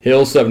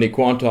Hill 70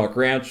 Quantok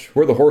Ranch,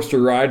 where the horse to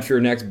ride for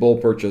your next bull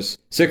purchase.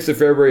 6th of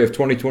February of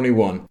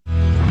 2021.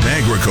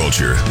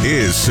 Agriculture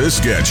is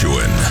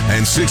Saskatchewan,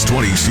 and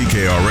 620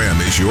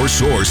 CKRM is your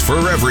source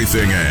for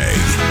everything ag.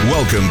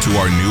 Welcome to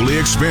our newly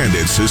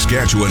expanded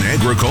Saskatchewan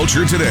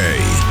Agriculture Today.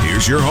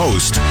 Here's your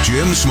host,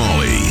 Jim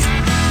Smalley.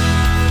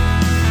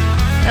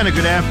 And a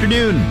good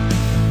afternoon.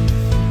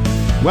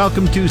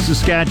 Welcome to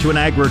Saskatchewan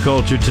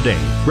Agriculture Today,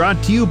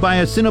 brought to you by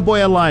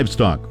Assiniboia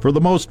Livestock for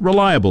the most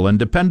reliable and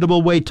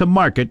dependable way to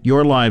market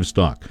your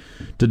livestock.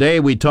 Today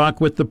we talk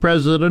with the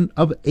president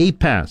of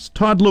APAS,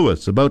 Todd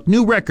Lewis, about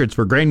new records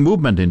for grain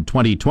movement in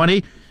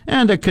 2020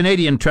 and a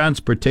Canadian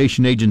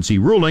Transportation Agency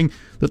ruling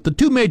that the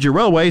two major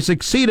railways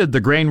exceeded the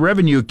grain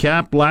revenue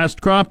cap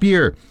last crop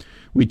year.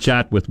 We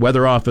chat with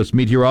Weather Office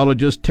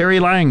meteorologist Terry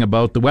Lang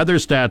about the weather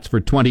stats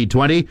for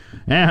 2020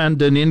 and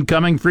an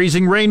incoming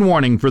freezing rain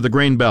warning for the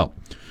grain belt.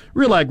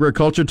 Real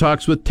Agriculture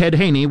talks with Ted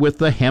Haney with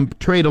the Hemp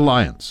Trade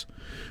Alliance.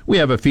 We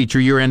have a feature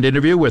year-end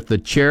interview with the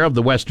chair of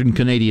the Western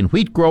Canadian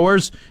Wheat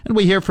Growers, and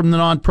we hear from the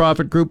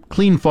non-profit group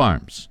Clean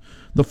Farms.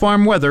 The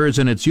farm weather is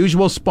in its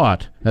usual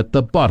spot at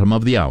the bottom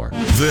of the hour.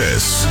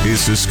 This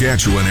is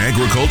Saskatchewan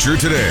Agriculture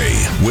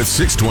Today with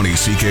 620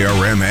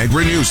 CKRM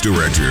Agri-News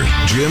Director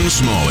Jim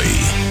Smalley.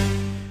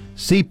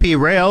 CP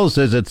Rail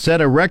says it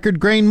set a record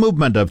grain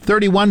movement of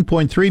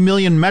 31.3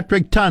 million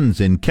metric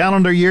tons in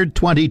calendar year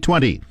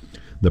 2020.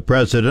 The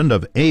president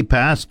of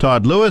APAS,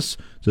 Todd Lewis,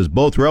 says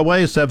both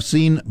railways have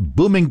seen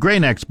booming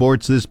grain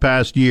exports this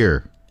past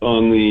year.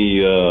 On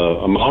the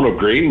amount of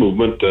grain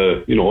movement,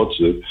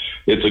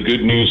 it's a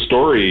good news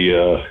story.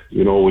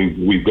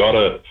 We've got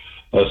a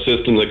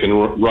system that can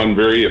run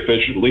very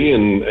efficiently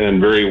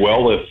and very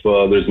well if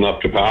there's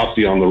enough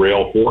capacity on the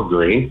rail for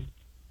grain.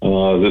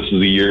 This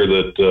is a year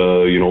that,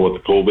 with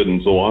the COVID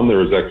and so on, there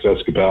was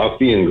excess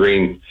capacity and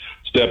grain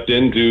stepped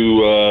in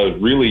to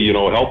really,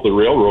 help the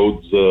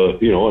railroads,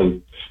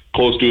 and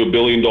close to $1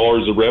 billion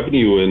of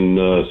revenue in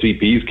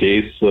CP's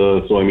case.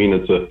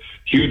 It's a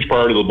huge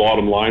part of the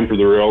bottom line for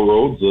the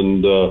railroads,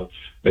 and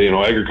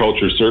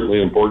agriculture is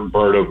certainly an important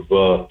part of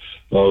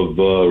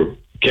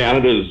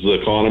Canada's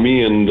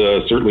economy, and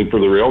certainly for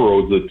the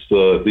railroads, it's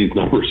these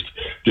numbers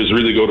just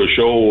really go to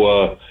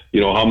show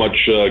how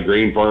much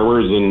grain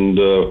farmers and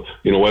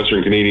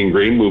Western Canadian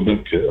grain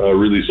movement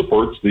really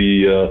supports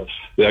the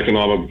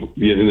economic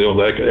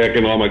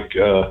economic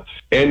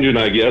engine,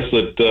 I guess,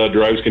 that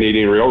drives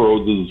Canadian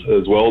railroads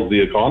as well as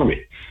the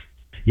economy.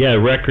 Yeah,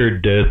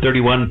 record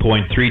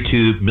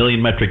 31.32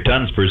 million metric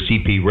tons for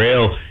CP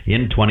Rail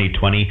in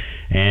 2020,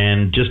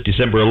 and just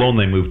December alone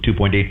they moved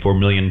 2.84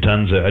 million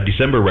tons, a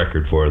December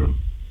record for them.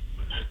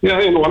 Yeah,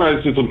 and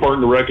it's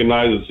important to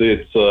recognize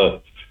it's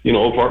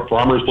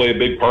farmers play a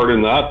big part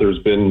in that. There's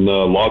been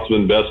lots of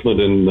investment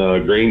in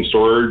grain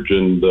storage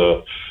and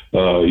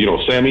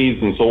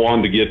semis and so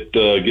on to get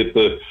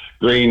the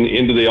grain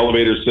into the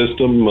elevator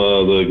system.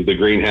 The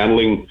grain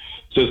handling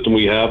system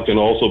we have can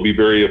also be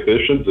very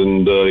efficient,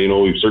 and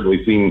we've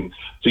certainly seen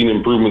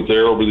improvements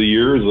there over the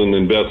years, and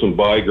investment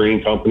by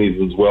grain companies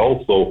as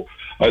well. So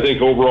I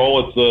think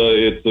overall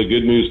it's a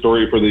good news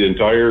story for the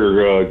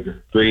entire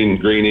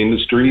grain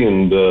industry,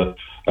 and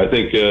I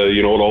think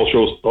it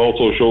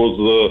also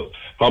shows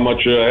how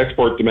much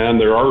export demand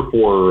there are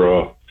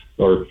for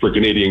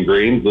Canadian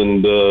grains,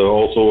 and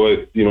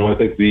I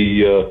think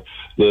the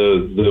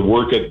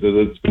work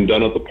that's been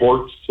done at the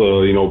ports,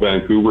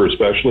 Vancouver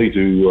especially,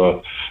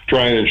 to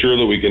try and ensure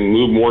that we can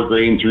move more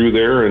grain through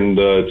there, and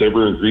it's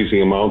ever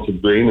increasing amounts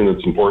of grain, and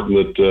it's important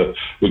that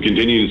we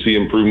continue to see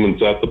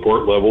improvements at the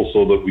port level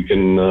so that we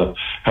can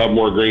have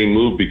more grain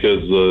moved,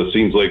 because it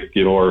seems like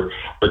our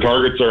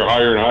targets are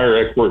higher and higher.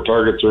 Export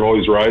targets are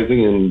always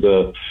rising, and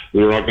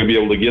they're not going to be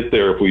able to get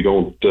there if we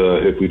don't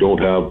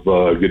have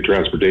a good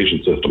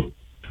transportation system.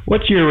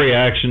 What's your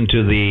reaction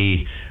to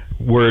the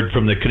word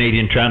from the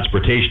Canadian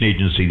Transportation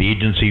Agency? The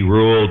agency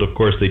ruled, of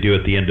course they do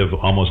at the end of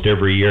almost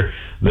every year,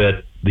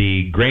 that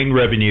the grain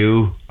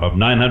revenue of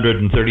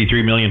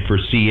 $933 million for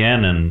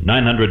CN and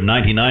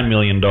 $999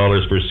 million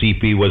for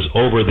CP was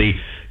over the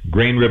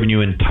grain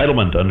revenue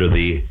entitlement under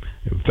the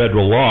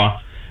federal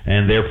law,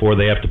 and therefore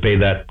they have to pay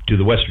that to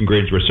the Western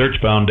Grains Research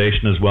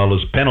Foundation, as well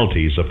as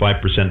penalties, a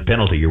 5%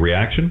 penalty. Your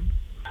reaction?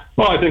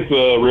 Well, I think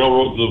the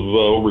railroads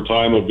over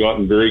time have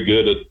gotten very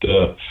good at.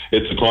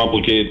 It's a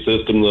complicated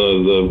system.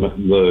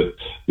 The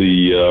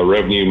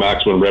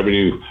maximum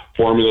revenue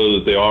formula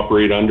that they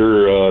operate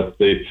under.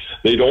 They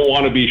don't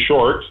want to be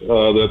short.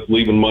 That's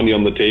leaving money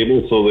on the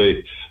table. So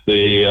they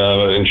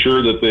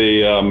ensure that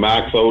they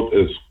max out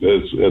as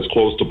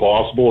close to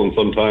possible. And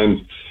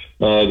sometimes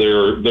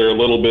they're a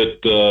little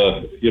bit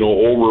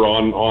over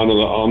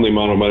on the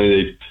amount of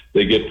money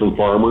they get from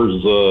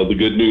farmers. The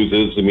good news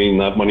is,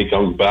 that money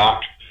comes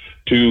back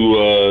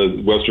to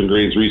Western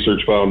Grains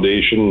Research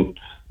Foundation.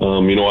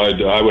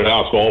 I would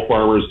ask all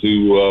farmers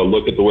to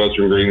look at the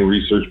Western Grain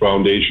Research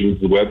Foundation's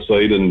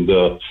website, and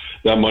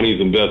that money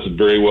is invested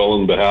very well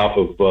on behalf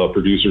of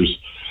producers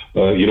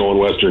in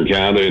Western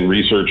Canada in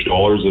research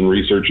dollars, and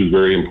research is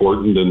very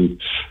important. And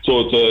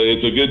so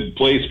it's a good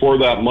place for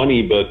that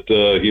money. But,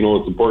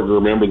 it's important to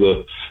remember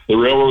the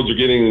railroads are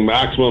getting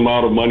maximum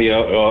amount of money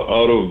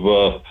out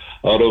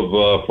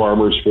of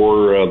farmers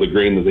for the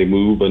grain that they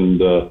move, and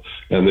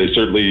they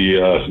certainly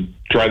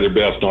try their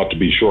best not to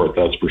be short.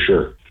 That's for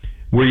sure.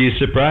 Were you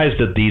surprised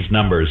at these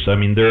numbers? I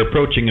mean, they're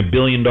approaching $1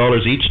 billion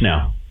each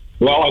now.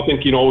 Well, I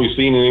think we've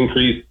seen an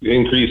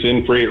increase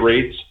in freight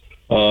rates.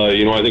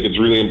 I think it's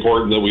really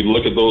important that we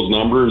look at those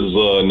numbers.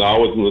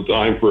 Now isn't the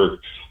time for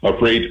a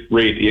freight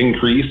rate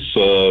increase.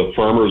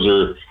 Farmers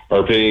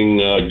are paying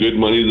good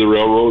money to the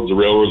railroads. The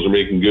railroads are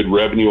making good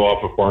revenue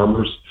off of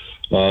farmers.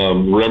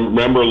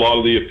 Remember a lot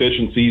of the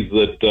efficiencies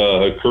that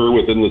occur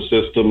within the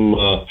system,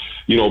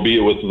 be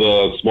it with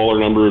the smaller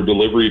number of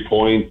delivery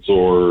points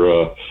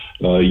or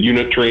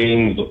unit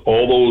trains,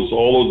 all those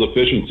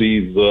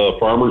efficiencies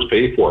farmers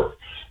pay for.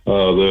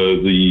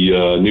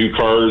 The new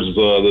cars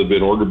that have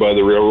been ordered by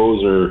the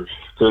railroads are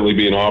currently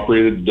being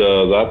operated.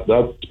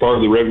 That's part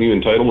of the revenue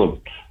entitlement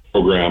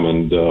program,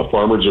 and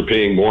farmers are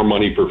paying more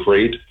money for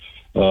freight.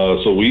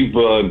 So we've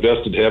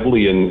invested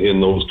heavily in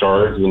those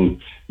cars,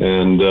 and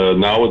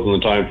now isn't the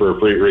time for a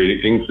freight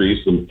rate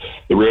increase. And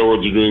the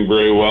railroads are doing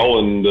very well,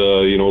 and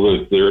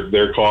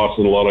their costs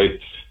and a lot of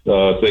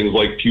things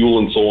like fuel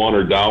and so on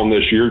are down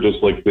this year,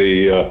 just like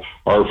they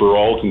are for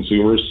all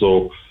consumers.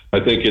 So I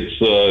think it's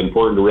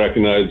important to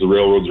recognize the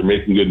railroads are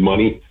making good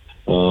money.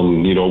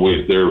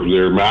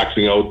 They're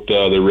maxing out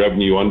their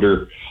revenue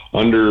under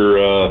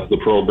the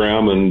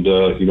program, and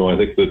I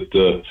think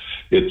that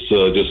it's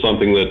just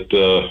something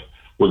that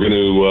we're going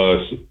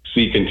to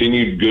see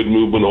continued good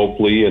movement,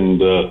 hopefully, and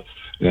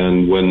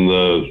when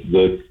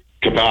the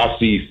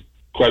capacity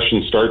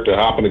questions start to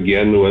happen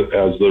again,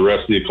 as the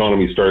rest of the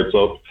economy starts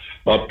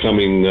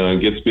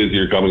gets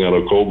busier coming out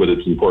of COVID,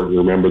 it's important to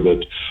remember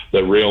that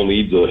rail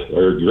needs or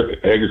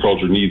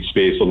agriculture needs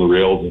space on the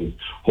rails, and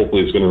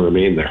hopefully it's going to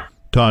remain there.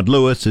 Todd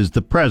Lewis is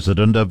the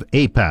president of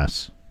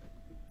APAS.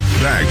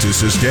 Back to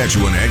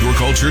Saskatchewan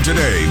Agriculture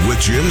Today with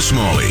Jim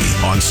Smalley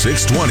on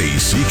 620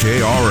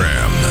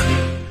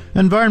 CKRM.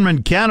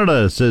 Environment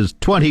Canada says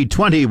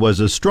 2020 was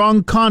a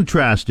strong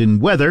contrast in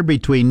weather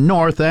between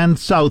North and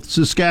South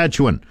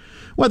Saskatchewan.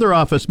 Weather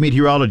Office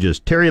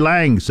meteorologist Terry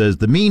Lang says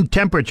the mean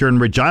temperature in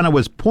Regina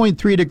was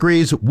 0.3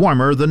 degrees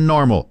warmer than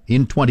normal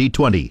in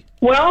 2020.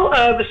 Well,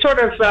 the sort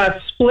of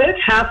split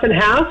half and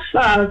half.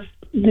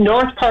 The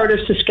north part of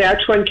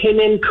Saskatchewan came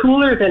in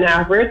cooler than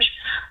average.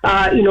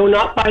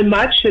 Not by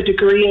much, a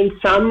degree in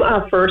some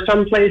for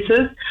some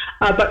places.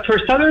 But for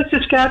southern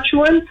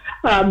Saskatchewan,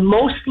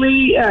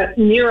 mostly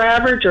near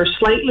average or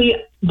slightly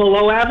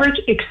below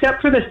average,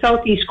 except for the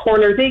southeast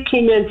corner. They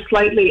came in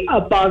slightly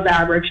above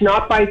average,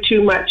 not by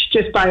too much,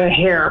 just by a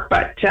hair.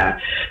 But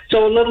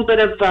so a little bit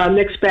of a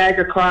mixed bag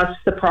across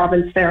the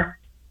province there.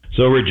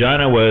 So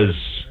Regina was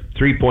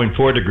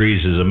 3.4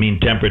 degrees as a mean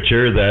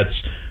temperature. That's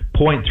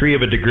 0.3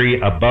 of a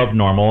degree above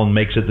normal and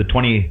makes it the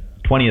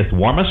 20th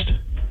warmest.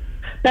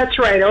 That's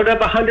right, out of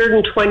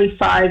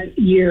 125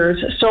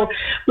 years. So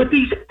with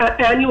these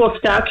annual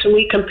stats, when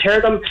we compare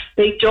them,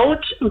 they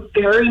don't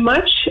vary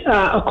much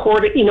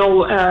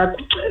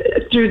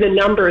through the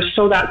numbers.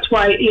 So that's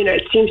why,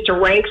 it seems to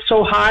rank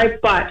so high,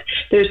 but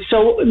there's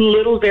so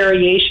little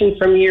variation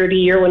from year to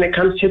year when it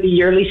comes to the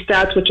yearly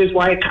stats, which is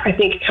why I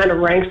think it kind of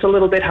ranks a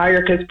little bit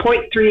higher, because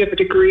 0.3 of a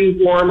degree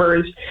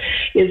warmer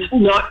is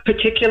not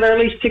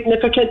particularly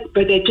significant,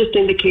 but it just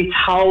indicates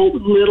how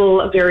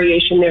little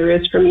variation there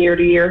is from year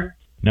to year.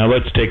 Now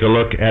let's take a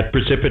look at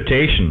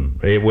precipitation.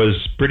 It was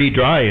pretty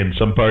dry in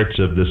some parts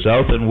of the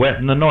south and wet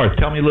in the north.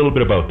 Tell me a little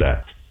bit about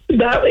that.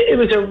 It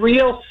was a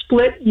real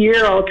split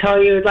year, I'll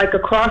tell you. Like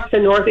across the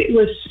north, it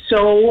was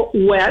so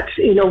wet.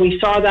 We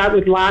saw that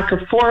with lack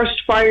of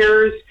forest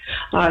fires.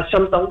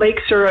 Some of the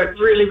lakes are at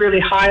really, really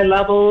high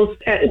levels.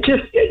 And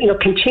just,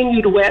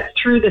 continued wet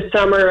through the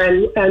summer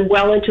and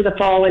well into the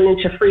fall and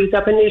into freeze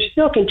up. And they're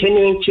still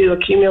continuing to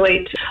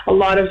accumulate a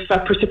lot of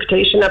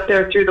precipitation up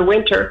there through the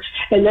winter.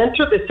 And then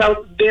through the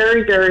south,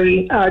 very,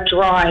 very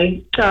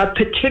dry,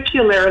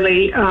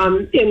 particularly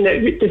in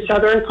the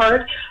southern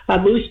part.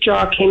 Moose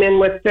Jaw came in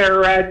with their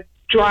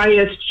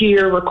driest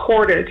year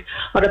recorded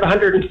out of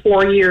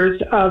 104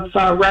 years of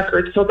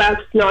records. So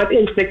that's not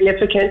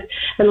insignificant.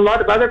 And a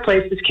lot of other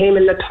places came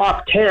in the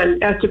top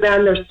 10.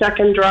 Estevan, their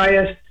second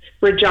driest.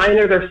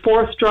 Regina, their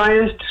fourth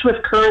driest.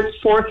 Swift Current's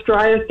fourth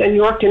driest. And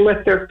Yorkton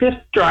with their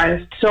fifth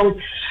driest. So,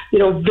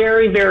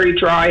 very, very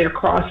dry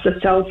across the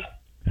south.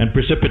 And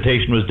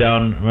precipitation was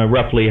down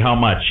roughly how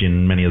much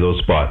in many of those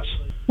spots?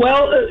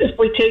 Well, if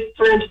we take,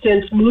 for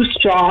instance, Moose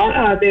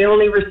Jaw, they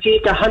only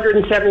received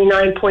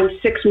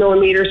 179.6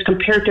 millimeters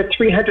compared to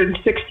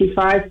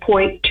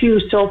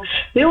 365.2. So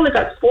they only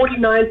got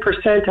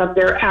 49% of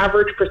their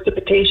average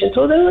precipitation.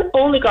 So they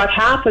only got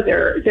half of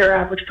their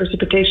average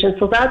precipitation.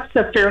 So that's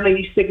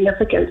fairly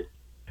significant.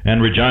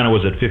 And Regina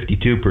was at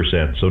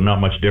 52%, so not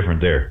much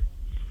different there.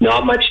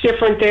 Not much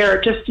different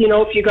there. Just,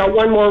 if you got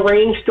one more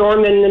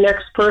rainstorm than the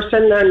next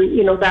person,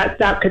 then,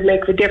 that could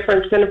make the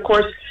difference. And of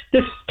course,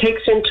 this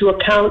takes into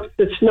account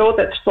the snow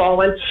that's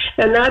fallen,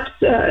 and that's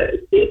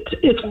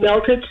it's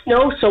melted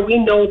snow, so we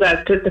know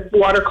that the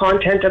water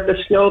content of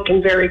the snow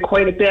can vary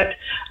quite a bit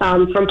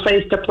from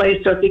place to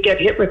place. So if you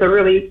get hit with a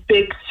really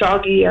big,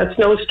 soggy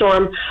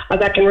snowstorm,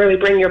 that can really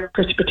bring your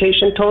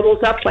precipitation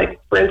totals up.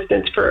 Like, for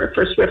instance, for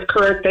Swift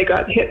Current, they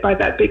got hit by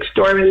that big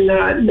storm in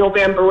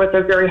November with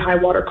a very high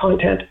water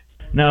content.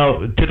 Now,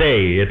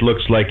 today, it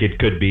looks like it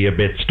could be a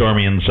bit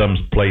stormy in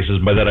some places.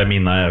 By that I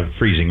mean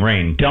freezing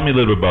rain. Tell me a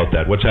little bit about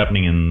that. What's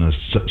happening in the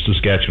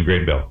Saskatchewan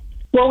grain belt?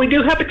 Well, we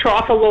do have a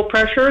trough of low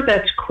pressure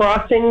that's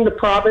crossing the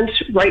province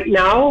right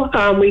now.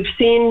 We've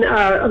seen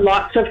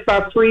lots of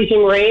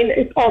freezing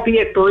rain,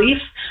 albeit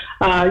brief,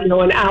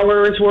 an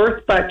hour's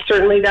worth, but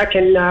certainly that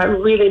can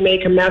really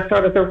make a mess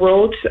out of the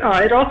roads.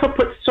 It also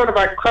puts sort of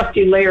a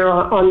crusty layer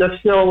on the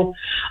snow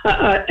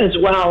as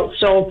well.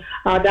 So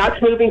that's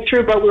moving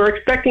through, but we're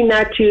expecting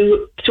that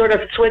to sort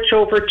of switch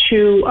over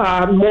to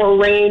more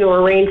rain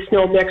or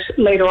rain-snow mix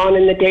later on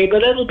in the day,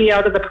 but it'll be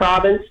out of the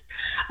province.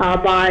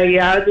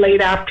 By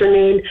late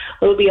afternoon.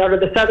 It'll be out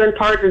of the southern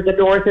part or the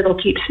north. It'll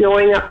keep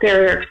snowing up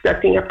there. They're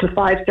expecting up to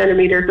 5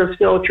 centimeters of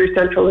snow through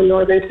central and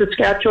northern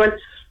Saskatchewan. A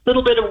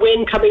little bit of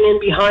wind coming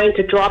in behind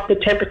to drop the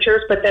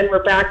temperatures, but then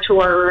we're back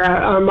to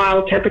our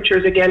mild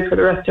temperatures again for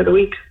the rest of the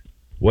week.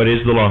 What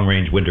is the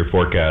long-range winter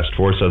forecast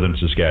for southern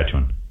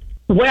Saskatchewan?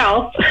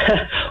 Well,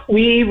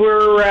 we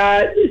were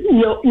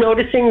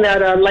noticing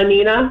that La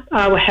Nina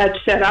had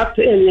set up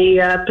in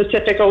the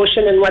Pacific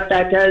Ocean, and what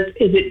that does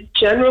is it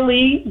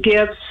generally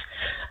gives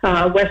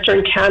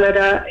Western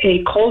Canada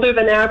a colder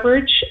than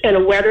average and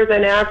a wetter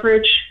than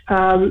average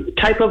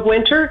type of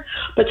winter.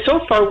 But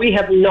so far, we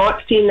have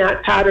not seen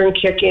that pattern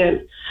kick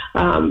in.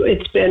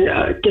 It's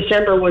been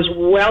December was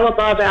well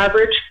above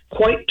average,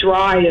 quite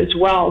dry as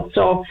well.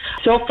 So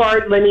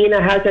far, La Nina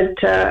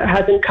hasn't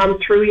come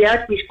through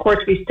yet. Of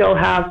course, we still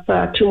have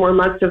 2 more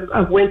months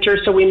of winter,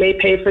 so we may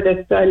pay for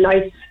this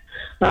nice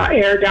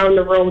air down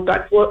the road.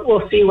 But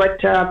we'll see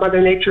what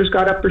Mother Nature's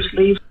got up her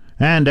sleeve.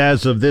 And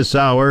as of this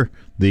hour,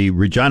 the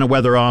Regina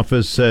Weather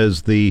Office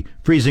says the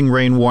freezing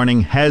rain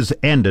warning has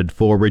ended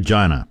for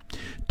Regina.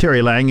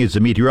 Terry Lang is a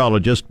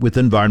meteorologist with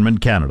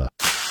Environment Canada.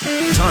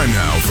 Time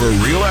now for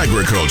Real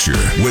Agriculture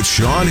with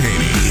Sean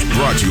Haney.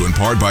 Brought to you in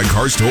part by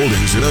Karst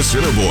Holdings in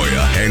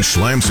Assiniboia and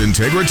Schlamps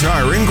Integra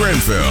Tire in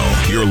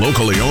Grenfell. Your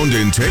locally owned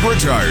Integra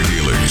Tire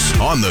dealers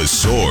on The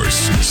Source,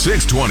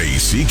 620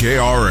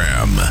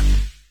 CKRM.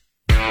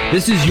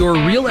 This is your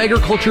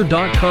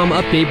RealAgriculture.com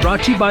update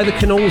brought to you by the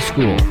Canola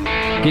School.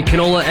 Get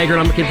canola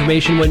agronomic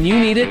information when you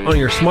need it on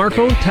your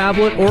smartphone,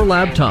 tablet, or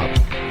laptop.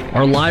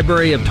 Our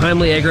library of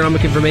timely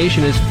agronomic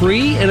information is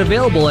free and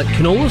available at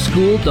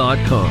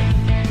canolaschool.com.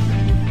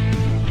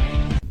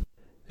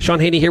 Sean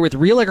Haney here with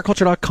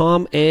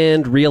RealAgriculture.com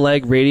and Real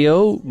Ag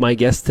Radio. My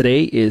guest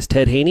today is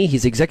Ted Haney.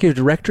 He's Executive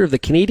Director of the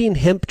Canadian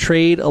Hemp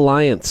Trade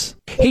Alliance.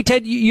 Hey,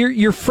 Ted,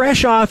 you're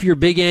fresh off your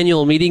big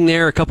annual meeting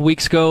there a couple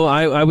weeks ago.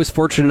 I was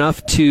fortunate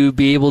enough to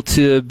be able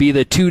to be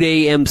the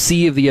 2-day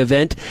MC of the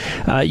event.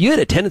 You had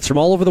attendance from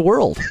all over the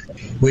world.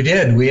 We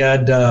did. We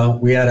had a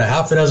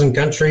half a dozen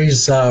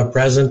countries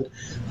present,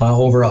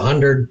 over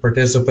 100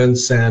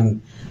 participants,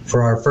 and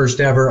for our first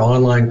ever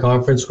online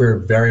conference, we're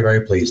very,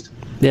 very pleased.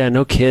 Yeah,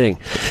 no kidding.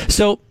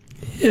 So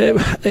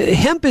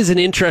hemp is an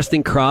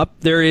interesting crop.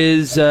 There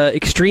is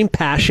extreme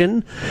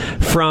passion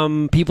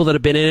from people that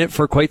have been in it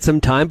for quite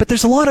some time, but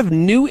there's a lot of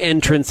new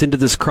entrants into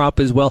this crop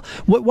as well.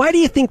 Why do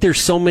you think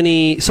there's so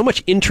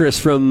much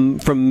interest from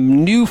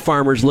new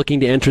farmers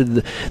looking to enter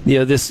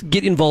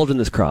get involved in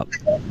this crop?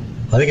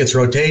 I think it's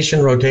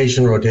rotation.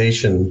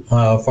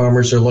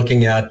 Farmers are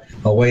looking at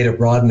a way to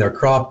broaden their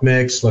crop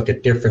mix, look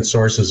at different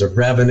sources of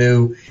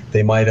revenue.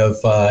 They might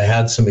have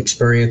had some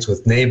experience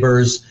with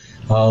neighbors.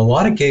 A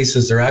lot of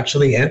cases, they're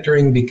actually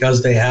entering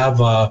because they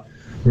have a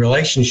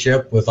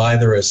relationship with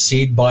either a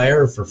seed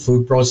buyer for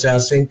food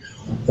processing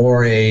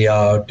or a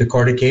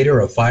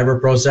decorticator, a fiber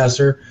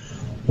processor,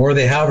 or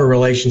they have a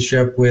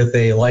relationship with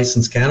a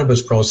licensed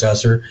cannabis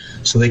processor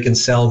so they can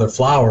sell their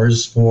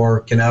flowers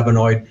for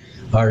cannabinoid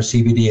or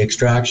CBD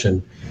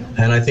extraction.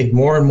 And I think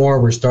more and more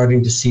we're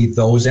starting to see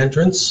those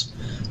entrants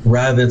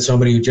rather than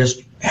somebody who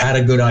just had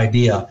a good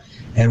idea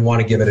and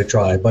want to give it a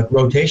try. But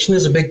rotation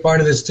is a big part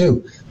of this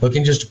too,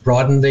 looking just to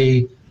broaden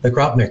the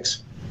crop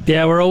mix.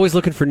 Yeah, we're always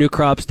looking for new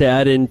crops to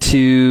add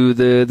into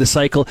the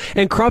cycle,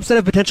 and crops that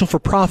have potential for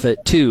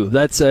profit too.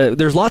 That's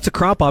there's lots of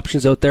crop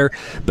options out there,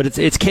 but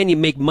it's can you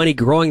make money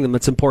growing them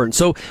that's important.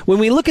 So when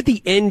we look at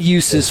the end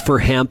uses for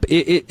hemp,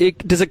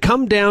 does it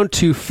come down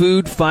to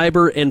food,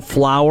 fiber, and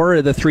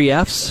flour, the 3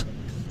 Fs?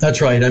 That's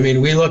right. I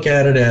mean, we look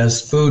at it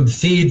as food,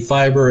 feed,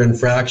 fiber, and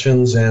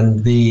fractions,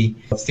 and the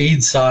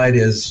feed side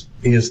is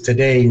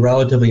today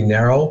relatively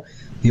narrow.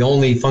 The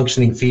only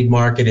functioning feed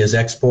market is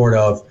export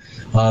of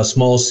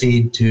small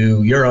seed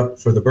to Europe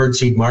for the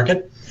birdseed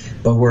market,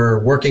 but we're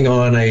working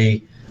on a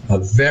a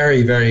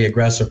very, very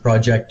aggressive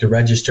project to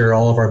register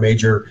all of our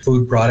major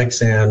food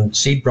products and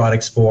seed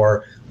products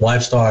for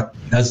livestock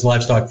as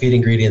livestock feed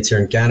ingredients here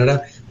in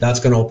Canada.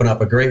 That's going to open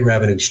up a great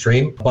revenue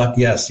stream. But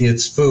yes,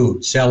 it's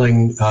food,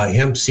 selling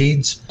hemp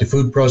seeds to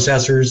food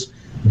processors.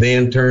 They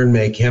in turn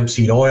make hemp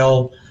seed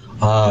oil,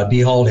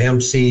 dehulled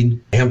hemp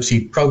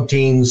seed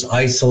proteins,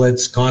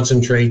 isolates,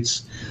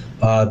 concentrates.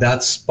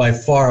 That's by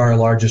far our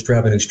largest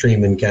revenue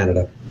stream in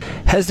Canada.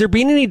 Has there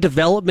been any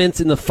developments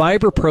in the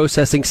fiber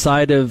processing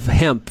side of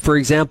hemp? For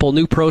example,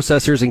 new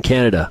processors in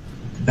Canada?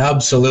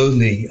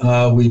 Absolutely.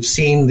 We've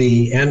seen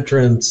the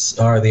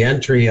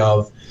entry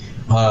of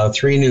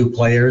 3 new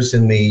players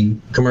in the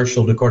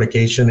commercial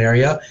decortication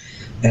area,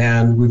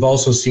 and we've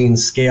also seen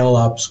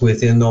scale-ups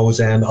within those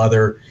and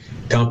other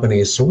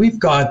companies. So we've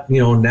got,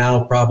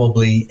 now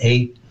probably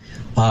 8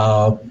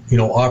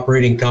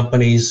 operating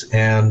companies,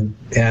 and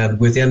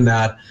within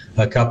that,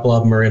 a couple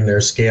of them are in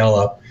their scale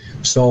up.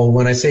 So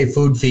when I say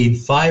food feed,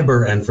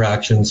 fiber and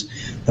fractions,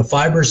 the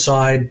fiber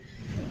side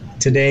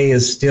today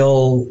is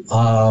still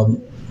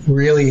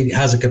really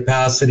has a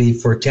capacity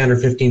for 10 or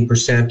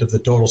 15% of the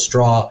total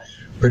straw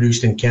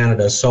produced in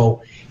Canada.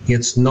 So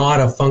it's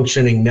not a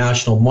functioning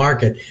national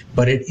market,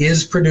 but it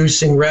is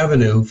producing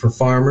revenue for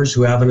farmers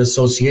who have an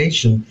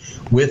association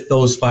with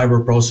those fiber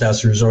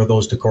processors or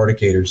those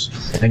decorticators.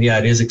 And yeah,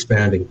 it is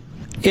expanding.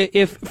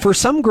 If for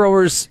some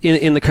growers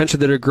in the country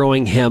that are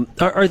growing hemp,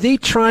 are they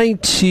trying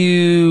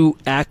to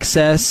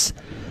access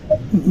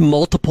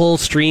multiple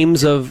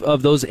streams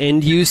of those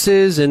end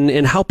uses,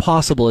 and how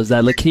possible is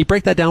that? Like, can you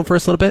break that down for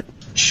us a little bit?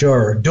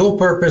 Sure. Dual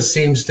purpose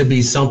seems to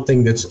be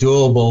something that's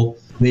doable.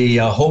 The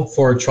hope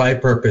for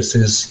tri-purpose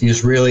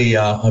is really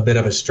a bit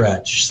of a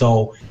stretch.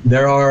 So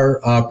there are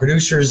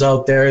producers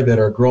out there that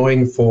are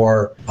growing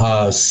for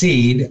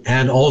seed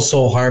and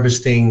also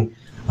harvesting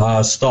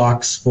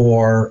stalks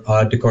for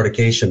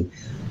decortication.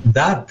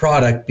 That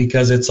product,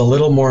 because it's a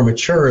little more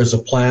mature as a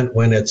plant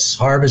when it's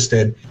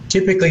harvested,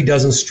 typically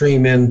doesn't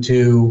stream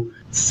into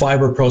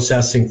fiber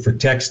processing for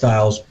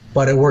textiles,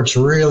 but it works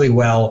really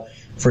well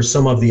for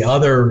some of the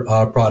other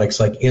products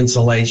like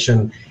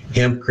insulation,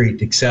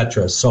 hempcrete,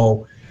 etc.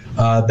 So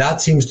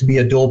that seems to be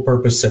a dual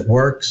purpose that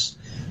works.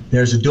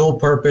 There's a dual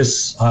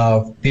purpose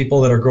of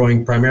people that are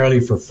growing primarily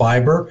for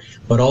fiber,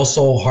 but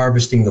also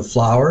harvesting the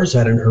flowers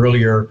at an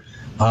earlier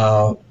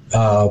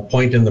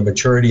point in the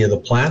maturity of the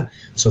plant.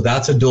 So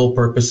that's a dual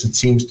purpose that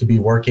seems to be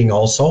working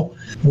also.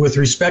 With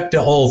respect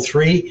to all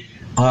 3,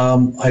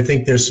 I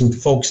think there's some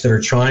folks that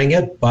are trying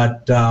it,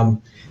 but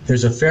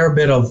there's a fair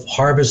bit of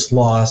harvest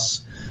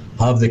loss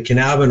of the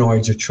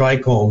cannabinoids or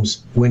trichomes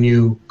when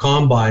you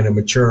combine a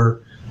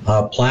mature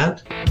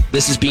plant.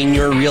 This has been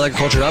your Real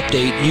Agriculture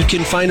Update. You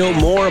can find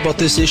out more about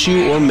this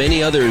issue or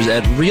many others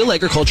at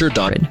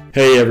realagriculture.com.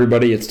 Hey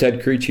everybody, it's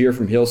Ted Creech here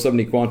from Hill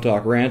 70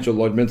 Quantok Ranch at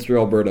Lloydminster,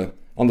 Alberta.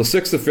 On the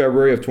 6th of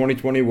February of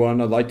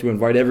 2021, I'd like to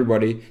invite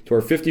everybody to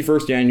our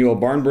 51st annual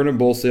Barn Burning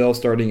Bull Sale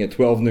starting at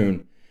 12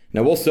 noon.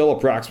 Now we'll sell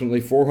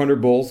approximately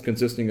 400 bulls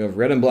consisting of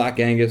red and black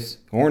Angus,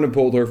 horn and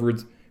polled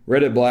Herefords,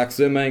 red and black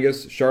Sim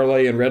Angus,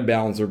 Charolais and red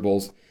Balancer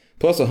bulls,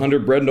 plus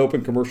 100 bred and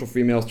open commercial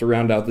females to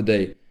round out the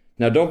day.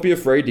 Now don't be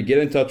afraid to get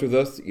in touch with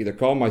us. Either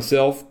call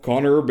myself,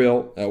 Connor, or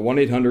Bill at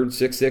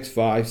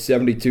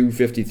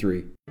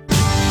 1-800-665-7253.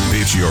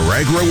 It's your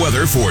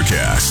agri-weather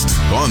forecast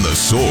on The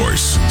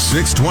Source,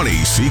 620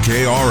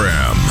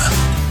 CKRM.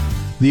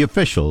 The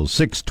official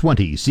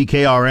 620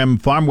 CKRM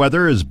farm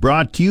weather is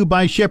brought to you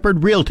by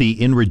Shepherd Realty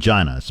in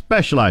Regina,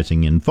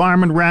 specializing in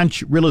farm and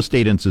ranch real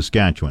estate in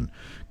Saskatchewan.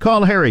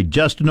 Call Harry,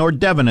 Justin, or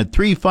Devin at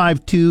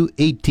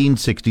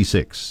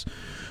 352-1866.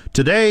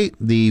 Today,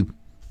 the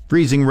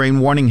freezing rain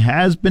warning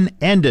has been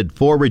ended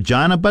for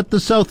Regina, but the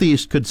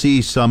southeast could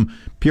see some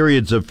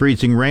periods of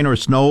freezing rain or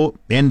snow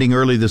ending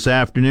early this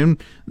afternoon,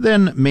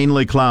 then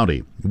mainly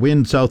cloudy.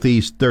 Wind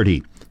southeast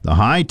 30. The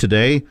high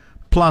today,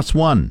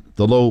 +1.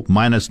 The low,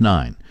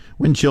 -9.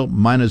 Wind chill,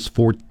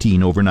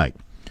 -14 overnight.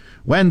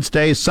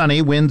 Wednesday, sunny,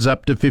 winds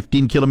up to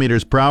 15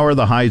 kilometers per hour.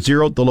 The high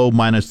 0, the low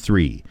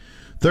 -3.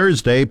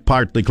 Thursday,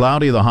 partly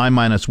cloudy, the high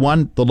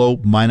 -1, the low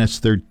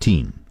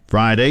 -13.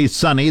 Friday,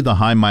 sunny, the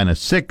high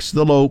 -6,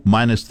 the low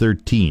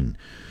 -13.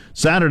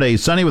 Saturday,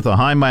 sunny with a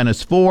high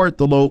 -4,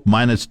 the low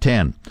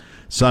 -10.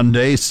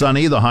 Sunday,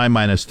 sunny, the high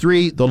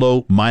 -3, the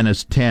low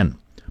 -10.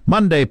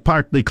 Monday,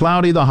 partly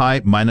cloudy, the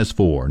high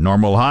 -4.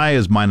 Normal high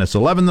is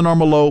 -11, the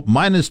normal low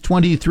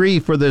 -23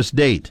 for this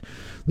date.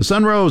 The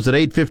sun rose at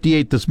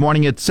 8:58 this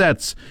morning. It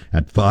sets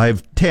at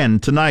 5:10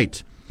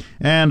 tonight.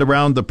 And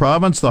around the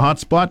province, the hot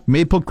spot,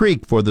 Maple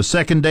Creek, for the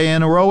second day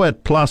in a row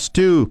at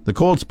 +2. The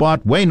cold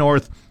spot, way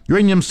north,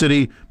 Greenham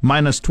City,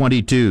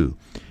 -22.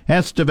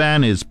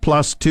 Estevan is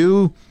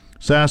 +2.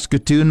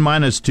 Saskatoon,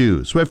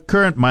 -2. Swift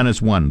Current,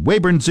 -1.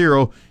 Weyburn,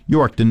 0.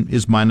 Yorkton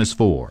is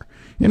 -4.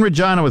 In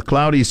Regina with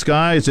cloudy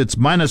skies, it's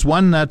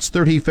 -1. That's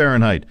 30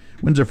 Fahrenheit.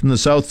 Winds are from the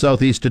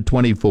south-southeast at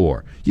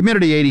 24.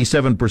 Humidity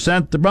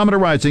 87%. The barometer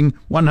rising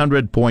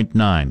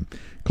 100.9.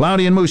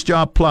 Cloudy in Moose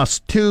Jaw,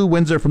 +2.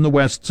 Winds are from the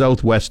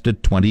west-southwest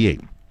at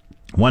 28.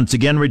 Once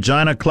again,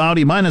 Regina,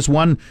 cloudy,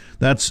 -1.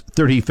 That's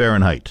 30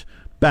 Fahrenheit.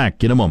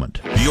 Back in a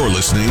moment. You're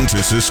listening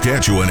to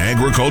Saskatchewan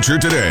Agriculture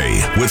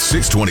Today with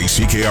 620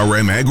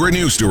 CKRM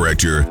Agri-News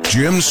Director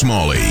Jim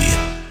Smalley.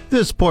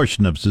 This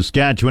portion of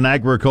Saskatchewan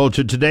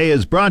Agriculture Today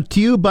is brought to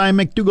you by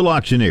McDougall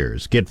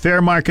Auctioneers. Get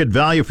fair market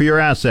value for your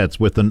assets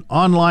with an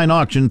online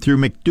auction through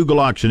McDougall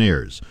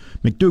Auctioneers.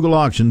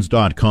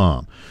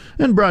 McDougallAuctions.com.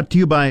 And brought to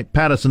you by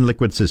Pattison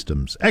Liquid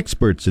Systems,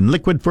 experts in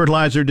liquid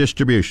fertilizer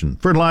distribution.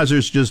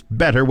 Fertilizer's just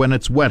better when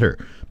it's wetter.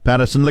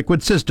 Pattison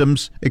Liquid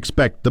Systems,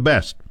 expect the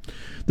best.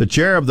 The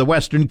chair of the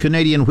Western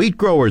Canadian Wheat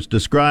Growers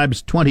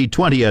describes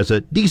 2020 as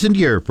a decent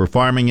year for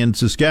farming in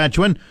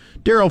Saskatchewan.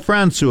 Daryl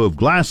Francoux of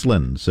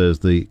Glassland says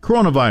the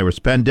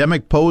coronavirus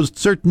pandemic posed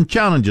certain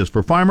challenges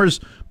for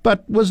farmers,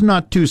 but was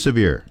not too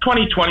severe.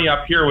 2020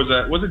 up here was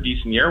a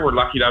decent year. We're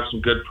lucky to have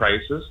some good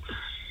prices.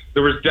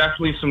 There was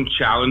definitely some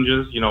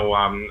challenges.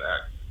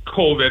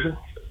 COVID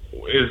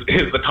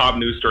is the top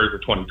news story for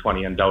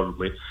 2020,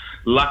 undoubtedly.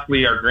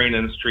 Luckily, our grain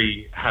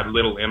industry had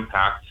little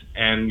impact,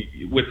 and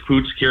with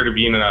food security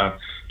being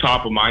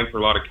top of mind for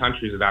a lot of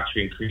countries, it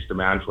actually increased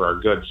demand for our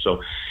goods.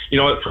 So,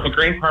 from a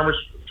grain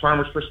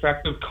farmer's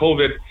perspective,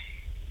 COVID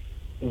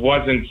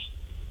wasn't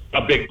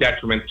a big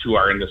detriment to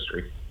our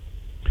industry.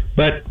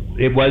 But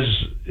it was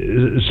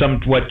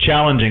somewhat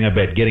challenging a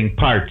bit, getting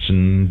parts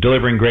and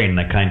delivering grain,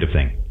 that kind of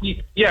thing.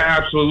 Yeah,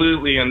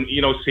 absolutely. And,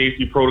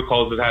 safety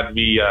protocols that had to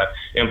be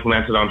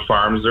implemented on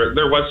farms.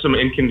 There was some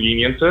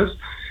inconveniences,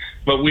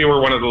 but we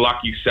were one of the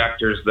lucky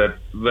sectors that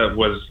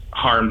was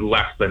harmed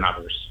less than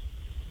others.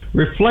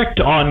 Reflect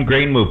on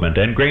grain movement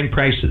and grain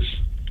prices.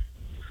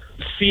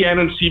 CN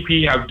and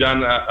CP have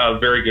done a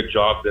very good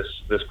job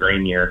this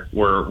grain year.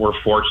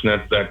 We're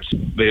fortunate that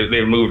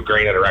they've moved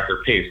grain at a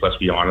record pace. Let's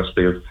be honest,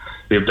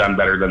 they've done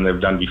better than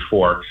they've done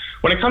before.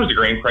 When it comes to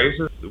grain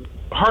prices,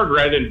 hard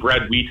red and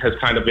bred wheat has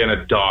kind of been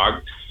a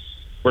dog.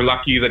 We're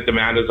lucky that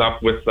demand is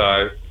up with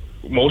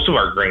most of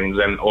our grains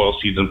and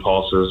oilseeds and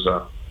pulses.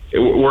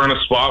 We're in a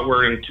spot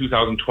where in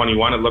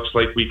 2021 it looks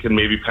like we can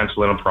maybe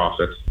pencil in a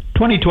profit.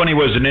 2020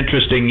 was an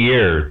interesting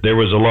year. There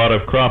was a lot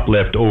of crop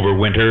left over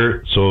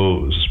winter,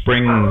 so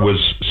spring was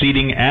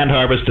seeding and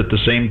harvest at the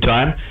same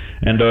time.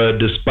 And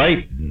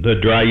despite the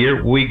dry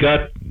year, we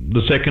got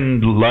the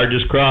second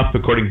largest crop,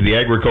 according to the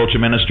agriculture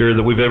minister,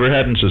 that we've ever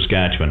had in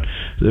Saskatchewan.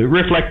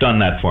 Reflect on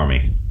that for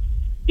me.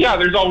 Yeah,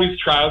 there's always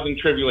trials and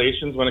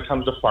tribulations when it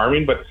comes to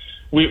farming, but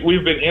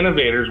we've been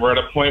innovators. We're at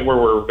a point where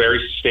we're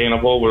very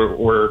sustainable.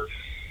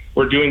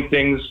 We're doing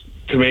things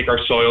to make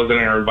our soils and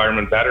our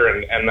environment better,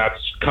 and that's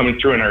coming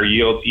through in our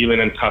yields.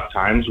 Even in tough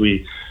times,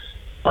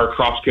 our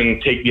crops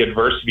can take the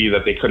adversity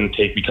that they couldn't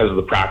take because of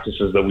the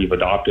practices that we've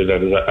adopted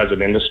as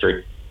an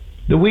industry.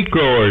 The Wheat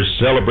Growers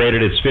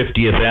celebrated its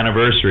 50th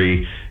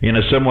anniversary in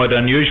a somewhat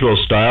unusual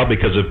style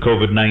because of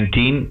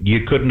COVID-19.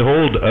 You couldn't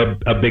hold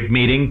a big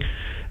meeting.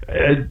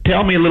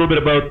 Tell me a little bit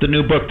about the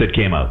new book that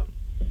came out.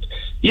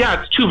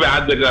 Yeah, it's too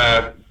bad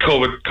that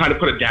COVID kind of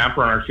put a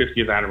damper on our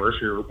 50th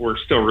anniversary. We're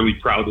still really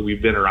proud that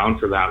we've been around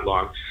for that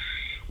long.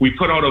 We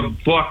put out a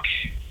book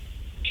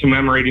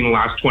commemorating the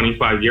last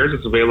 25 years.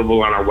 It's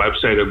available on our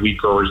website at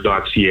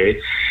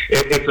wheatgrowers.ca.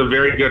 It's a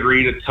very good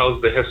read. It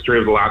tells the history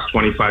of the last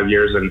 25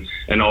 years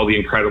and all the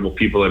incredible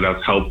people that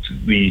have helped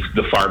the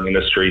farm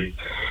industry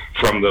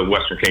from the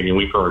Western Canadian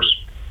Wheat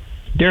Growers.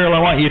 Daryl, I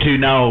want you to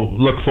now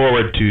look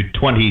forward to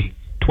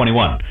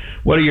 2021.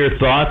 What are your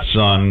thoughts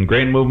on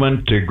grain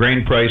movement,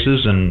 grain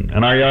prices, and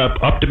are you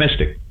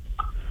optimistic?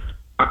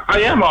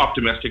 I am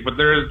optimistic, but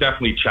there is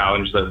definitely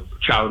challenges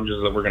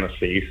that we're going to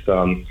face.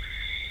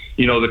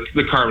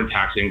 The carbon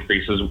tax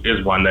increase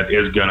is one that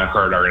is going to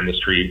hurt our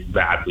industry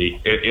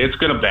badly. It's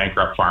going to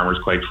bankrupt farmers,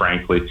 quite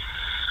frankly.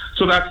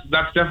 So that's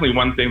definitely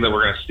one thing that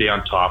we're going to stay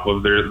on top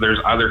of. There's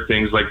other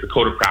things like the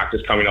Code of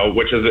Practice coming out,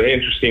 which is an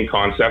interesting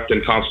concept,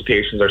 and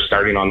consultations are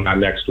starting on that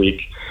next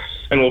week.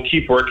 And we'll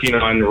keep working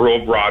on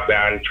rural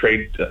broadband,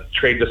 trade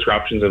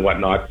disruptions and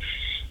whatnot.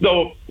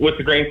 Though with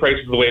the grain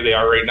prices the way they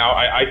are right now,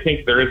 I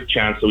think there is a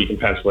chance that we can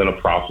pencil in a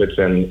profit,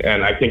 and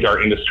I think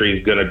our industry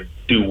is going to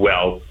do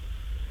well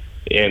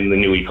in the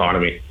new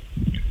economy.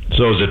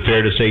 So is it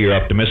fair to say you're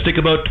optimistic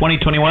about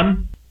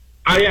 2021?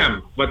 I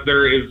am, but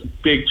there is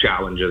big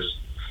challenges.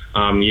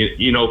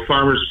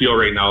 Farmers feel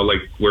right now like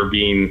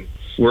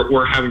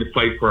we're having to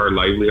fight for our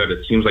livelihood.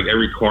 It seems like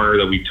every corner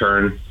that we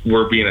turn,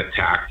 we're being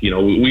attacked.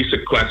 We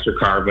sequester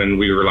carbon,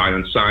 we rely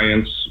on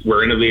science,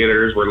 we're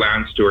innovators, we're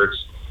land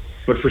stewards,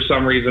 but for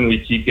some reason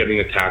we keep getting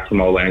attacked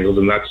from all angles,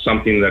 and that's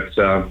something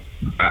that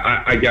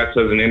I guess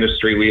as an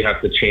industry we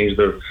have to change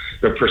the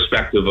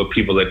perspective of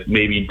people that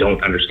maybe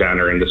don't understand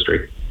our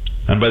industry.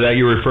 And by that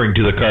you're referring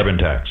to the carbon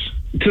tax?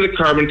 To the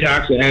carbon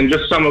tax and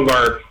just some of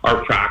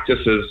our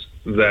practices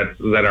that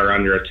are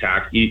under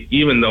attack,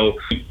 even though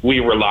we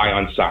rely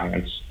on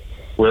science.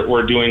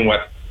 We're doing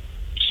what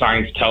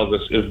science tells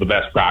us is the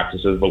best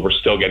practices, but we're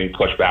still getting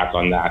pushed back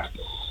on that.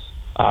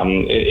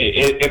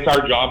 It's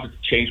our job to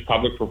change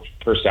public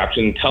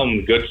perception, tell them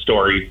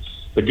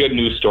the good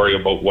news story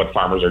about what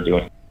farmers are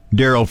doing.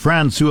 Daryl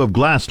Francoux of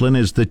Glassland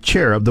is the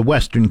chair of the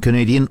Western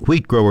Canadian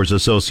Wheat Growers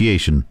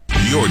Association.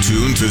 You're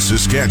tuned to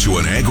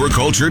Saskatchewan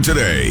Agriculture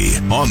Today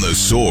on The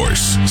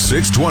Source,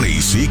 620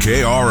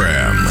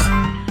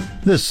 CKRM.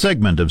 This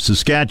segment of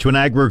Saskatchewan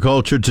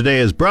Agriculture Today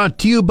is brought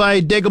to you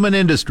by Degelman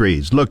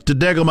Industries. Look to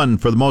Degelman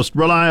for the most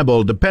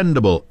reliable,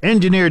 dependable,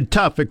 engineered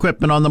tough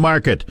equipment on the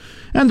market.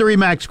 And the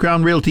RE/MAX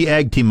Crown Realty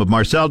Ag team of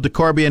Marcel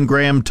DeCorby and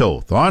Graham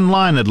Toth.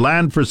 Online at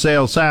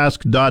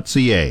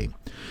landforsalesask.ca.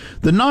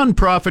 The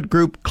non-profit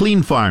group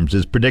Clean Farms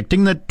is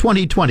predicting that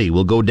 2020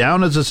 will go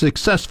down as a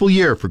successful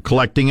year for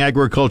collecting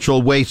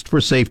agricultural waste for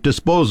safe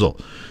disposal.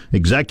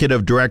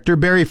 Executive Director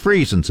Barry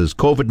Friesen says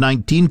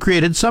COVID-19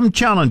 created some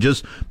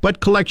challenges, but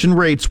collection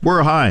rates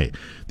were high.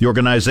 The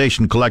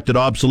organization collected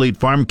obsolete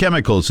farm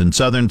chemicals in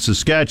southern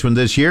Saskatchewan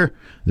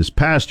this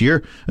past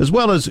year, as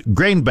well as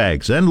grain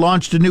bags, and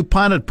launched a new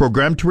pilot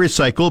program to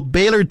recycle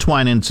baler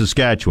twine in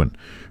Saskatchewan.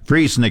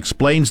 Friesen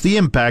explains the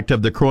impact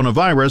of the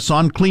coronavirus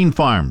on Clean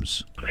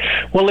Farms.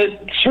 Well, it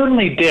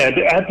certainly did.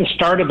 At the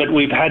start of it,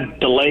 we've had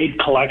delayed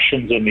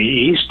collections in the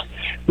east.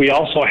 We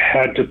also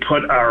had to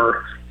put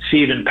our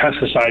seed and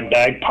pesticide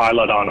bag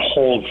pilot on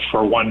hold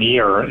for 1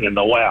 year in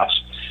the west.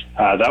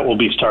 That will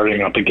be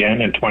starting up again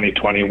in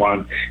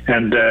 2021.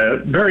 And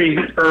very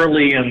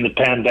early in the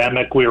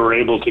pandemic, we were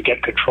able to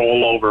get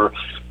control over,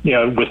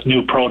 with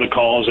new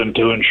protocols and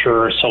to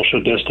ensure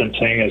social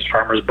distancing as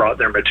farmers brought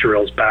their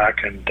materials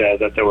back, and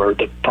that there were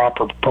the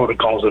proper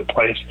protocols in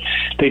place.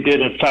 They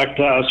did affect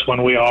us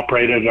when we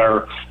operated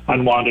our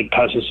unwanted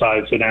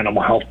pesticides and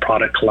animal health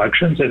product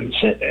collections. And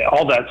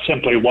all that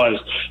simply was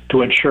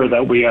to ensure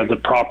that we had the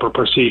proper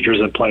procedures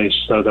in place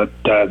so that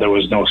there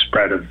was no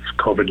spread of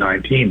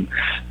COVID-19.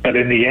 But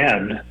in the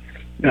end,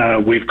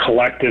 we've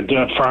collected,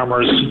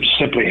 farmers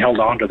simply held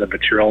on to the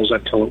materials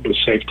until it was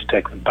safe to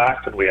take them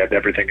back, and we had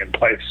everything in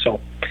place. So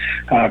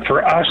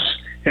for us,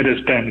 it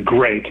has been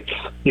great.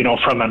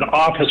 From an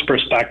office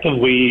perspective,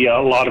 we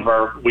have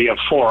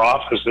 4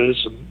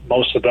 offices.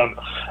 Most of them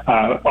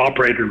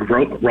operated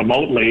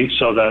remotely,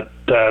 so that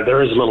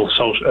there is little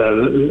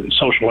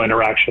social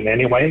interaction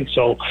anyway.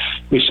 So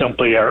we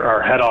simply,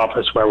 our head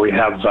office where we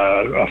have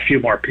a few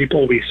more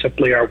people, we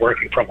simply are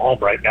working from home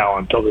right now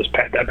until this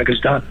pandemic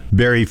is done.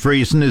 Barry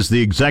Friesen is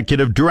the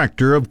Executive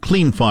Director of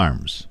Clean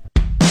Farms.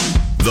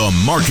 The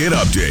Market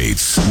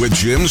Updates with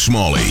Jim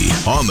Smalley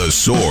on The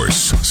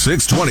Source,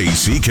 620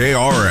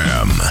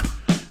 CKRM.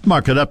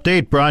 Market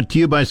Update brought to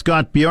you by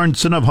Scott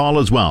Bjornson of Hall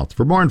as Wealth.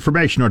 For more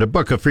information or to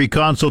book a free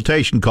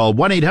consultation, call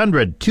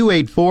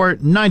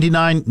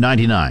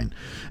 1-800-284-9999.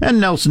 And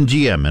Nelson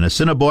GM in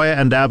Assiniboia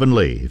and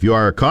Avonlea. If you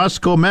are a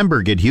Costco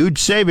member, get huge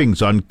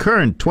savings on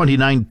current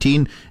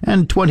 2019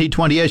 and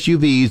 2020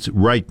 SUVs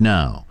right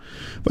now.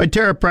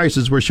 Viterra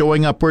prices were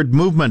showing upward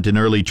movement in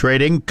early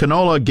trading.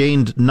 Canola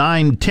gained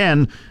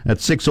 9.10 at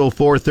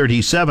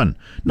 604.37.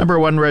 Number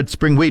 1 red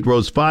spring wheat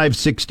rose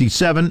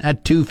 5.67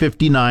 at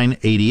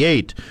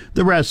 259.88.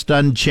 The rest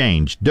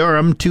unchanged.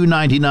 Durham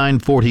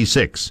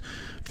 299.46.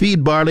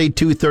 Feed barley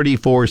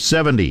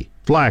 234.70.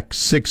 Flax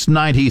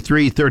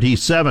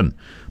 693.37.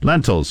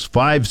 Lentils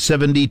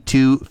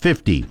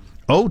 572.50.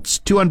 Oats,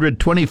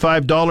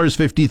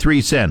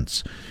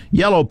 $225.53.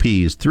 Yellow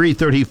peas,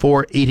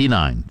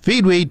 $334.89.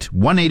 Feed wheat,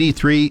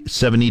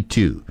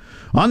 $183.72.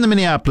 On the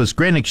Minneapolis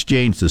Grain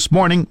Exchange this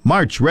morning,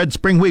 March red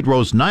spring wheat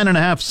rose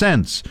 9.5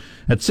 cents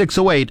at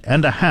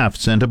 608.5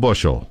 cents a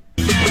bushel.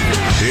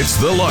 It's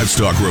the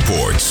Livestock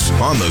Reports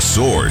on The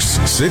Source,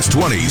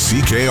 620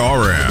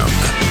 CKRM.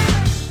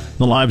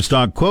 The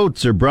livestock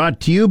quotes are brought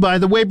to you by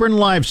the Weyburn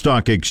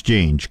Livestock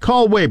Exchange.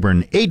 Call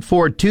Weyburn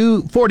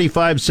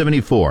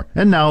 842-4574.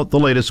 And now the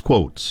latest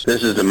quotes.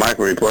 This is the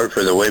market report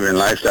for the Weyburn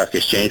Livestock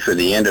Exchange for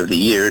the end of the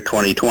year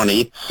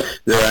 2020.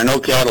 There are no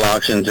cattle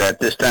auctions at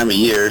this time of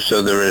year,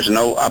 so there is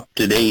no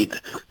up-to-date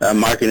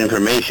market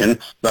information,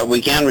 but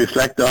we can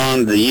reflect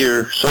on the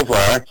year so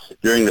far.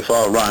 During the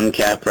fall run,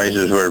 calf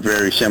prices were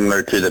very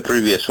similar to the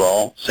previous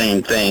fall,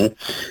 same thing.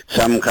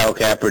 Some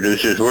cow-calf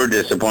producers were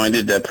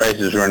disappointed that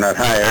prices were not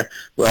higher.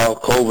 Well,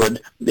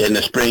 COVID in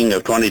the spring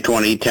of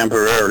 2020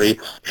 temporarily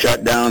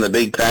shut down the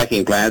big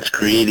packing plants,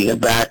 creating a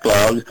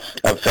backlog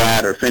of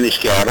fat or finished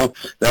cattle.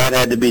 That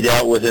had to be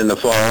dealt with in the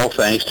fall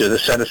thanks to the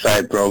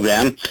set-aside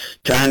program.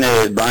 China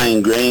is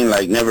buying grain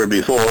like never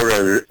before.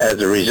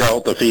 As a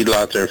result, the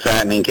feedlots are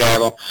fattening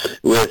cattle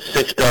with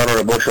 $6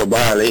 a bushel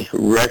barley,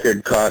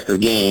 record cost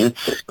of gain.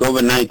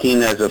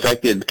 COVID-19 has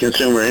affected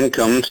consumer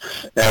incomes.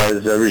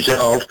 As a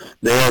result,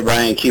 they are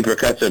buying cheaper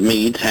cuts of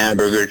meat,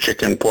 hamburger,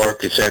 chicken,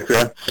 pork,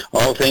 etc.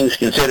 All things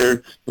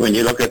considered, when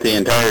you look at the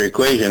entire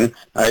equation,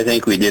 I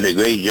think we did a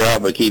great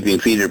job of keeping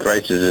feeder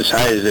prices as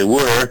high as they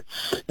were.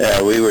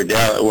 We were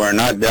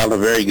not dealt a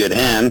very good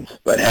hand,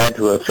 but had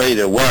to have played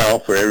it well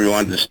for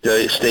everyone to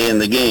stay in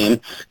the game.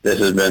 This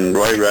has been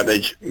Roy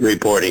Rutledge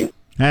reporting.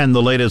 And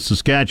the latest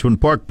Saskatchewan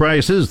pork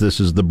prices.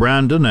 This is the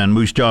Brandon and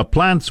Moose Jaw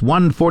plants,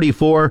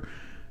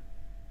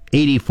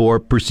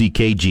 $144.84 per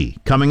CKG.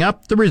 Coming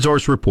up, the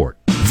Resource Report.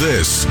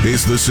 This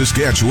is the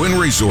Saskatchewan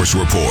Resource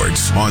Report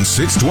on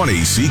 620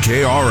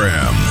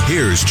 CKRM.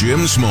 Here's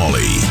Jim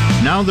Smalley.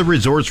 Now the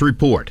Resource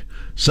Report.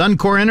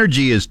 Suncor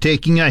Energy is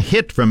taking a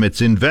hit from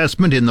its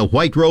investment in the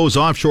White Rose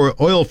offshore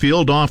oil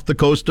field off the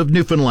coast of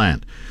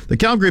Newfoundland. The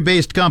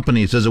Calgary-based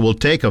company says it will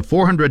take a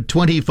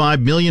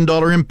 $425 million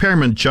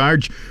impairment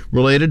charge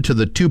related to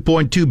the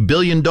 $2.2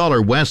 billion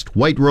West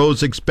White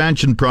Rose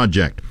expansion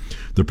project.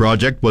 The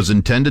project was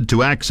intended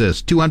to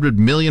access 200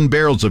 million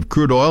barrels of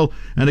crude oil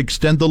and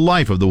extend the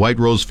life of the White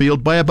Rose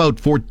field by about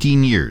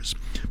 14 years.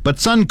 But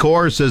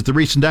Suncor says the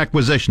recent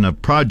acquisition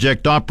of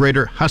project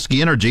operator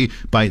Husky Energy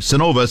by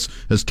Cenovus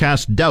has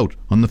cast doubt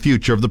on the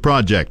future of the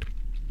project.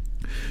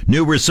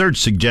 New research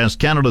suggests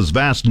Canada's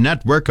vast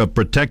network of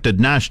protected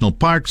national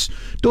parks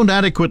don't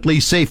adequately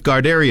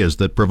safeguard areas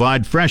that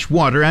provide fresh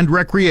water and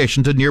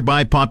recreation to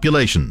nearby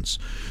populations.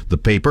 The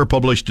paper,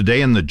 published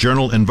today in the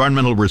journal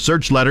Environmental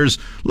Research Letters,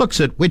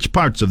 looks at which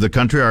parts of the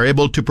country are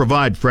able to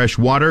provide fresh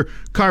water,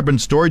 carbon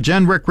storage,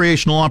 and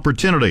recreational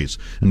opportunities,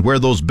 and where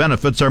those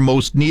benefits are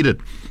most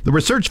needed. The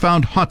research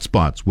found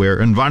hotspots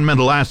where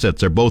environmental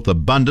assets are both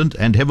abundant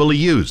and heavily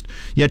used,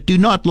 yet do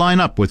not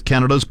line up with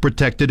Canada's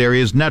protected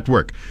areas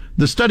network.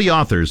 The study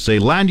authors say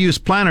land use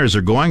planners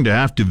are going to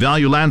have to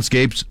value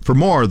landscapes for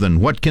more than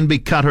what can be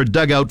cut or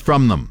dug out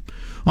from them.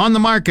 On the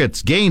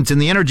markets, gains in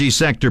the energy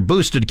sector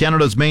boosted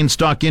Canada's main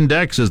stock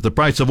index as the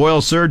price of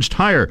oil surged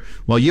higher,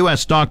 while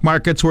U.S. stock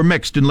markets were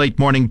mixed in late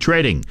morning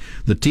trading.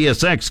 The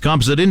TSX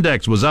Composite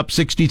Index was up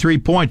 63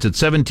 points at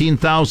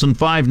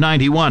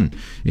 17,591.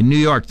 In New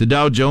York, the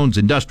Dow Jones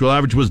Industrial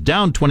Average was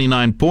down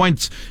 29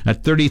 points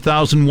at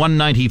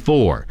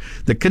 30,194.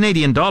 The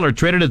Canadian dollar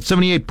traded at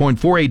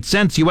 78.48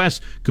 cents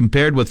U.S.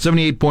 compared with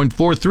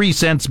 78.43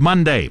 cents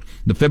Monday.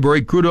 The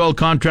February crude oil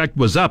contract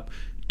was up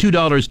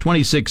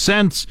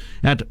 $2.26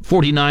 at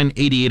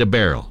 $49.88 a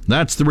barrel.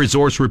 That's the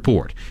Resource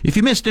Report. If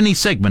you missed any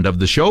segment of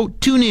the show,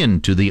 tune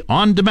in to the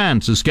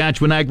on-demand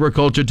Saskatchewan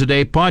Agriculture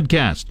Today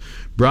podcast,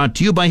 brought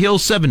to you by Hill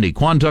 70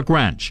 Quantok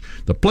Ranch,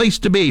 the place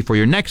to be for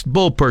your next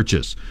bull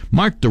purchase.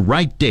 Mark the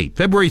right date,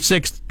 February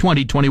 6th,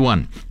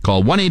 2021.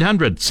 Call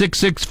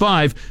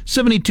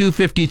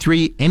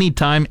 1-800-665-7253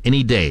 anytime,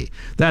 any day.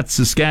 That's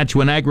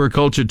Saskatchewan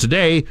Agriculture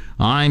Today.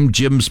 I'm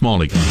Jim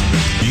Smalley.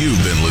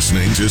 You've been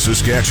listening to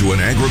Saskatchewan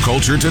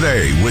Agriculture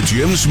Today with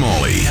Jim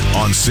Smalley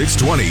on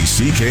 620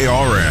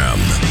 CKRM.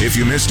 If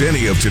you missed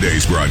any of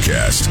today's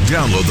broadcast,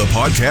 download the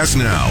podcast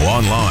now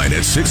online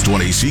at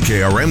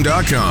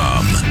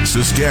 620ckrm.com.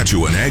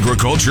 Saskatchewan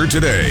Agriculture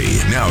Today,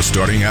 now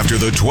starting after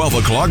the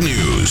 12 o'clock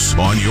news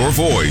on your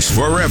voice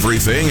for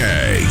everything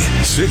ag.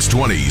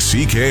 620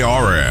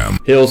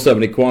 CKRM. Hill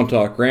 70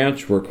 Quantok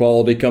Ranch, where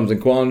quality comes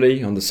in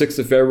quantity, on the 6th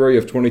of February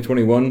of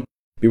 2021.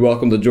 Be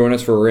welcome to join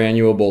us for our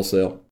annual bull sale.